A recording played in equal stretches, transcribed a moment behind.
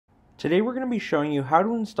Today we're going to be showing you how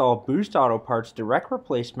to install Boost Auto Parts direct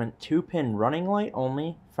replacement 2-pin running light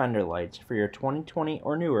only fender lights for your 2020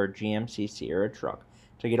 or newer GMC Sierra truck.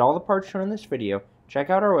 To get all the parts shown in this video, check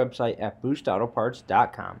out our website at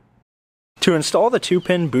boostautoparts.com. To install the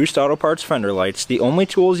 2-pin Boost Auto Parts fender lights, the only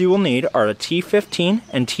tools you will need are a T15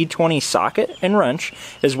 and T20 socket and wrench,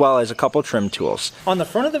 as well as a couple trim tools. On the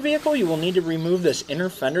front of the vehicle, you will need to remove this inner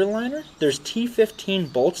fender liner. There's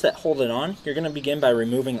T15 bolts that hold it on. You're going to begin by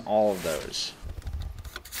removing all of those.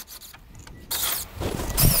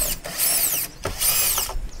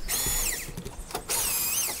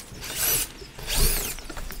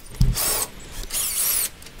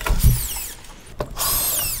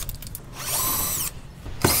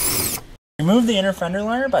 Remove the inner fender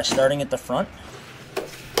liner by starting at the front.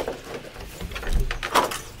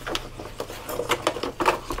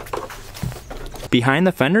 Behind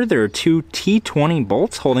the fender, there are two T20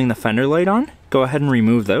 bolts holding the fender light on. Go ahead and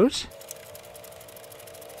remove those.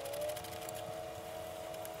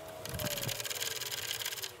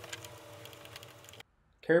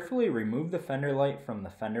 Carefully remove the fender light from the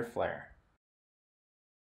fender flare.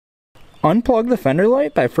 Unplug the fender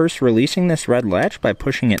light by first releasing this red latch by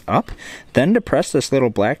pushing it up, then depress this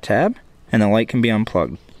little black tab, and the light can be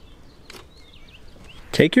unplugged.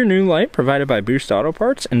 Take your new light provided by Boost Auto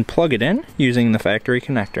Parts and plug it in using the factory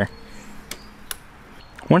connector.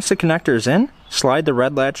 Once the connector is in, slide the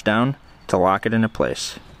red latch down to lock it into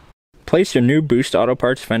place. Place your new Boost Auto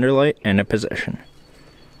Parts fender light into position.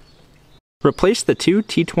 Replace the two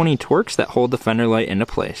T20 Torques that hold the fender light into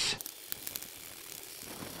place.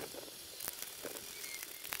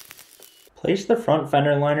 Place the front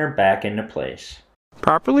fender liner back into place.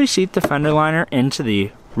 Properly seat the fender liner into the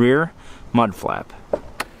rear mud flap.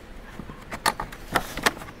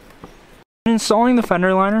 When installing the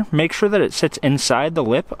fender liner, make sure that it sits inside the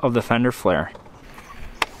lip of the fender flare.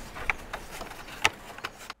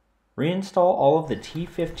 Reinstall all of the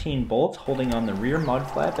T15 bolts holding on the rear mud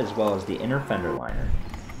flap as well as the inner fender liner.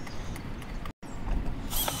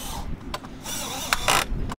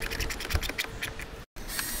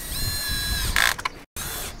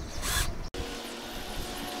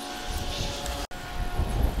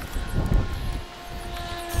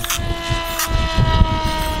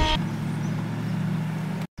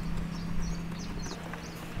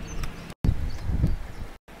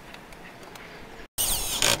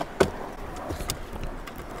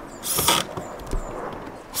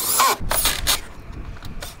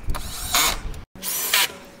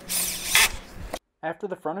 After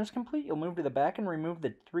the front is complete, you'll move to the back and remove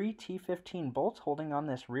the three T15 bolts holding on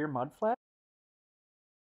this rear mud flap.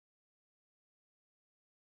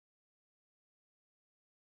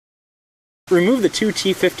 Remove the two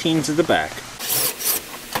T15s at the back.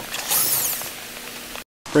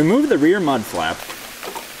 Remove the rear mud flap.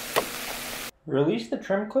 Release the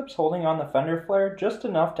trim clips holding on the fender flare just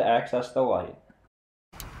enough to access the light.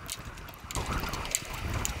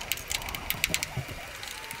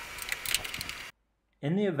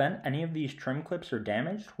 In the event any of these trim clips are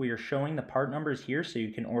damaged, we are showing the part numbers here so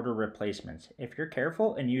you can order replacements. If you're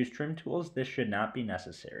careful and use trim tools, this should not be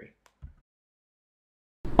necessary.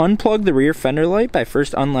 Unplug the rear fender light by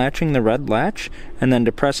first unlatching the red latch and then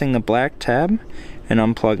depressing the black tab and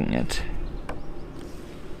unplugging it.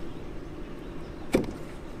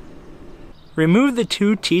 Remove the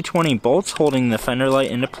two T20 bolts holding the fender light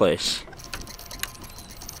into place.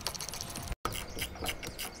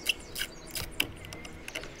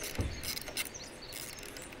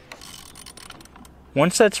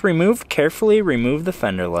 Once that's removed, carefully remove the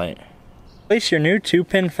fender light. Place your new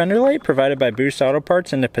 2-pin fender light provided by Boost Auto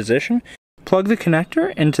Parts into position. Plug the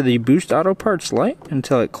connector into the Boost Auto Parts light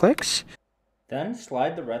until it clicks. Then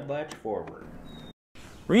slide the red latch forward.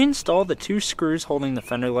 Reinstall the two screws holding the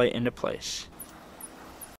fender light into place.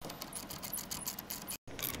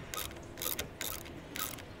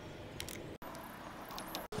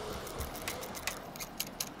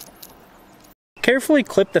 Carefully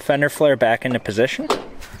clip the fender flare back into position.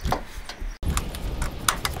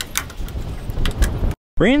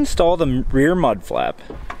 Reinstall the rear mud flap.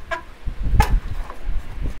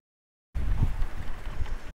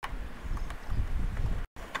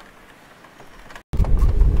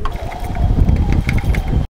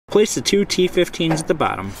 Place the two T15s at the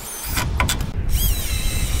bottom.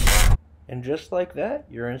 And just like that,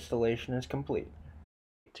 your installation is complete.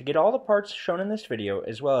 To get all the parts shown in this video,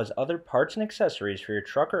 as well as other parts and accessories for your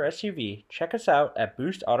truck or SUV, check us out at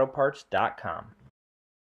boostautoparts.com.